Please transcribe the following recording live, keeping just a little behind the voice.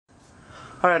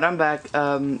Alright, I'm back.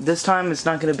 This time it's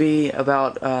not going to be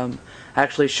about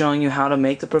actually showing you how to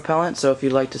make the propellant, so if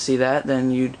you'd like to see that, then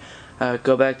you'd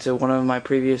go back to one of my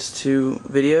previous two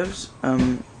videos.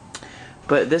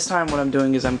 But this time what I'm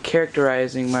doing is I'm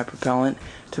characterizing my propellant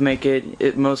to make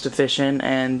it most efficient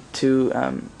and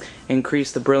to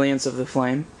increase the brilliance of the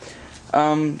flame.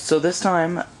 So this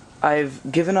time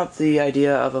I've given up the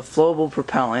idea of a flowable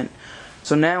propellant.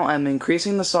 So now I'm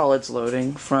increasing the solids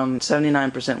loading from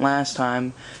 79% last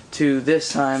time to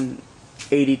this time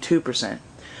 82%.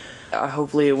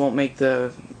 Hopefully it won't make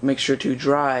the mixture too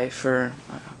dry for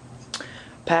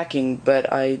packing,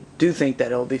 but I do think that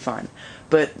it'll be fine.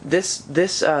 But this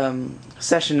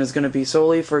session is going to be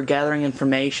solely for gathering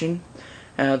information.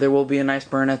 There will be a nice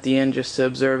burn at the end just to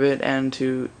observe it and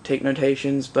to take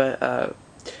notations, but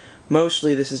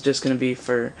mostly this is just going to be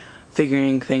for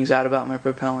figuring things out about my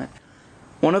propellant.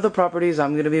 One of the properties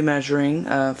I'm going to be measuring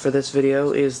for this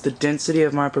video is the density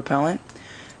of my propellant.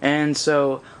 And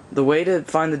so the way to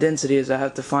find the density is I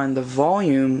have to find the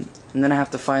volume and then I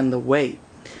have to find the weight.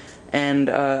 And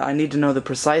I need to know the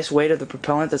precise weight of the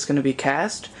propellant that's going to be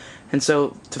cast. And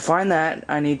so to find that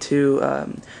I need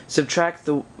to subtract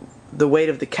the weight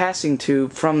of the casting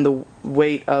tube from the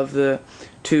weight of the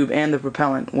tube and the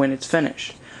propellant when it's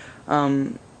finished.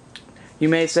 You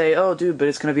may say, oh dude, but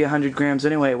it's going to be 100 grams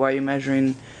anyway, why are you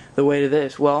measuring the weight of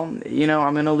this? Well, you know,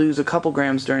 I'm going to lose a couple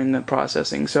grams during the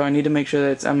processing, so I need to make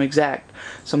sure that I'm exact.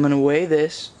 So I'm going to weigh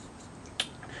this,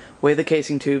 weigh the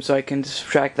casing tube so I can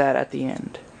subtract that at the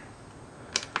end.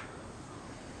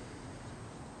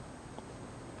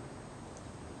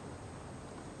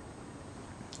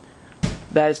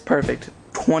 That is perfect.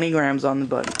 20 grams on the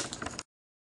button.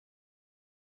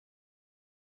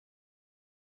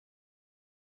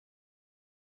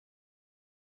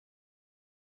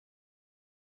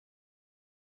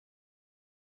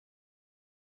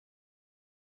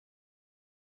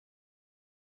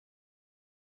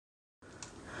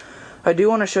 I do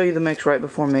want to show you the mix right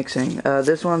before mixing.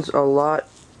 This one's a lot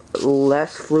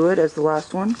less fluid as the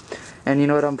last one, and you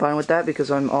know what, I'm fine with that because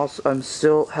I'm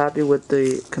still happy with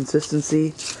the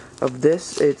consistency of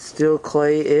this. It's still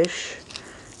clay-ish.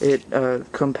 It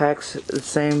compacts the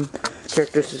same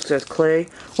characteristics as clay.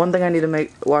 One thing I need to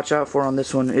watch out for on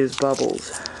this one is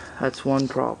bubbles. That's one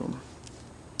problem.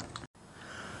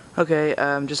 Okay,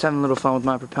 I'm just having a little fun with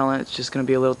my propellant. It's just going to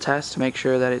be a little test to make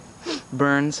sure that it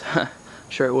burns.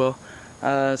 Sure it will.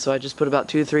 So I just put about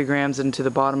 2 to 3 grams into the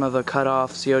bottom of a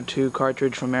cut-off CO2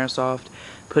 cartridge from Airsoft,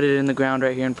 put it in the ground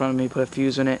right here in front of me, put a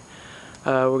fuse in it.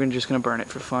 We're just going to burn it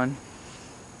for fun.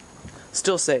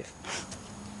 Still safe.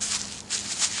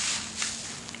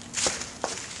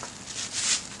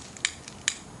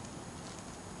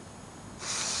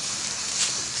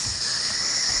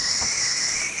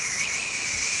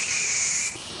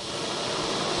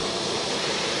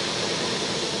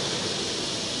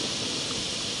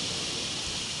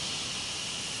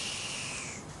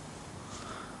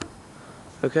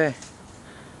 Okay,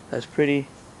 that's pretty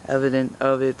evident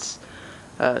of its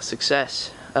success.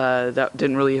 That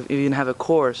didn't really even have a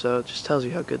core, so it just tells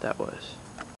you how good that was.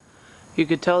 You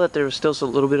could tell that there was still a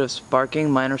little bit of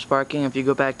sparking, minor sparking. If you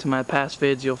go back to my past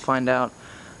vids, you'll find out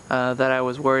that I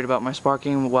was worried about my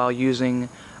sparking while using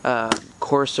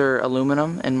coarser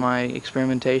aluminum in my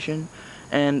experimentation.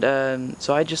 And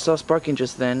so I just saw sparking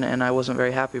just then, and I wasn't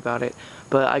very happy about it.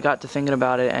 But I got to thinking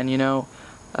about it, and you know,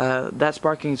 that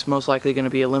sparking is most likely going to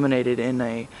be eliminated in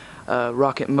a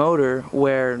rocket motor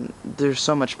where there's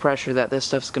so much pressure that this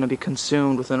stuff's going to be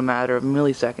consumed within a matter of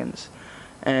milliseconds.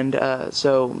 And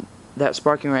so that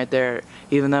sparking right there,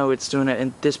 even though it's doing it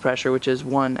in this pressure, which is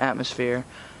 1 atmosphere,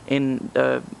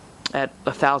 at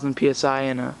 1,000 psi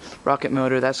in a rocket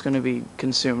motor, that's going to be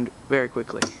consumed very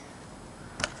quickly.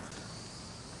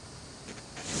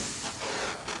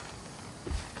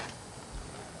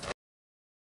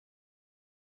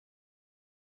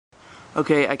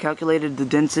 Okay, I calculated the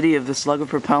density of the slug of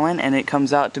propellant and it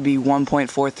comes out to be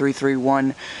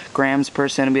 1.4331 grams per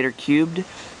centimeter cubed.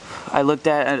 I looked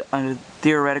at a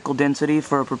theoretical density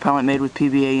for a propellant made with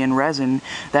PBA and resin.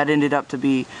 That ended up to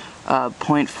be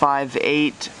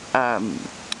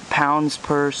 0.58 pounds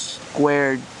per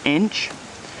squared inch.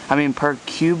 Per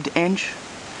cubed inch.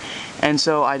 And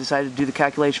so I decided to do the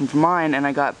calculation for mine and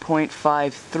I got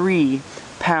 0.53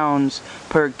 pounds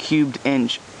per cubed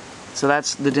inch. So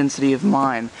that's the density of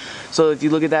mine. So if you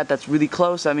look at that, that's really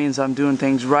close. That means I'm doing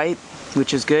things right,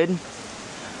 which is good.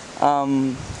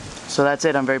 So that's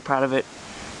it. I'm very proud of it.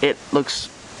 It looks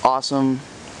awesome.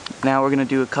 Now we're going to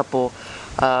do a couple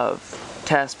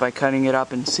tests by cutting it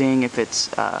up and seeing if it's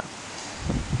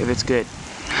good.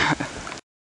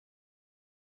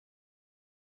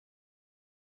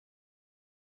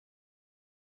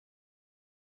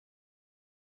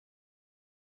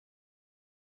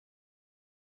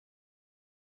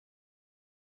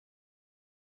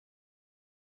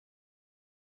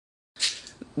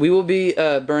 we will be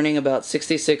burning about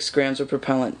 66 grams of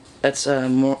propellant. That's the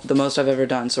most I've ever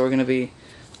done, so we're going to be a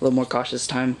little more cautious this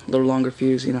time, a little longer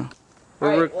fuse, you know.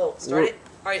 Alright, well, start it.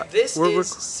 Alright, this is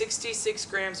 66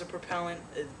 grams of propellant,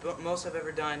 most I've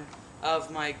ever done,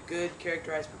 of my good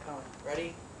characterized propellant.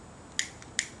 Ready?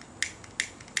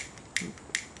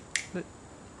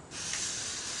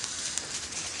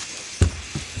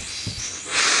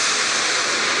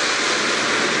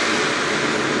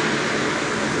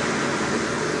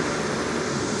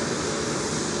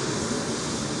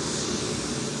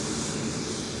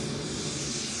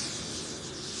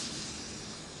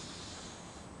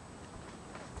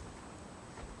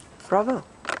 Bravo.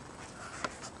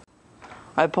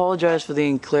 I apologize for the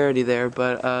unclarity there,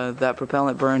 but that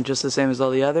propellant burned just the same as all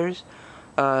the others,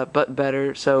 but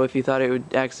better. So if you thought it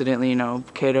would accidentally, you know,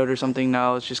 KO'd or something,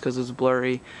 no, it's just because it was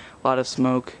blurry, a lot of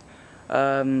smoke.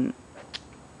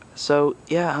 So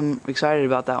yeah, I'm excited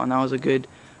about that one. That was a good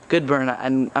burn,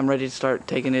 and I'm ready to start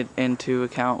taking it into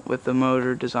account with the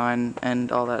motor design and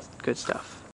all that good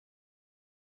stuff.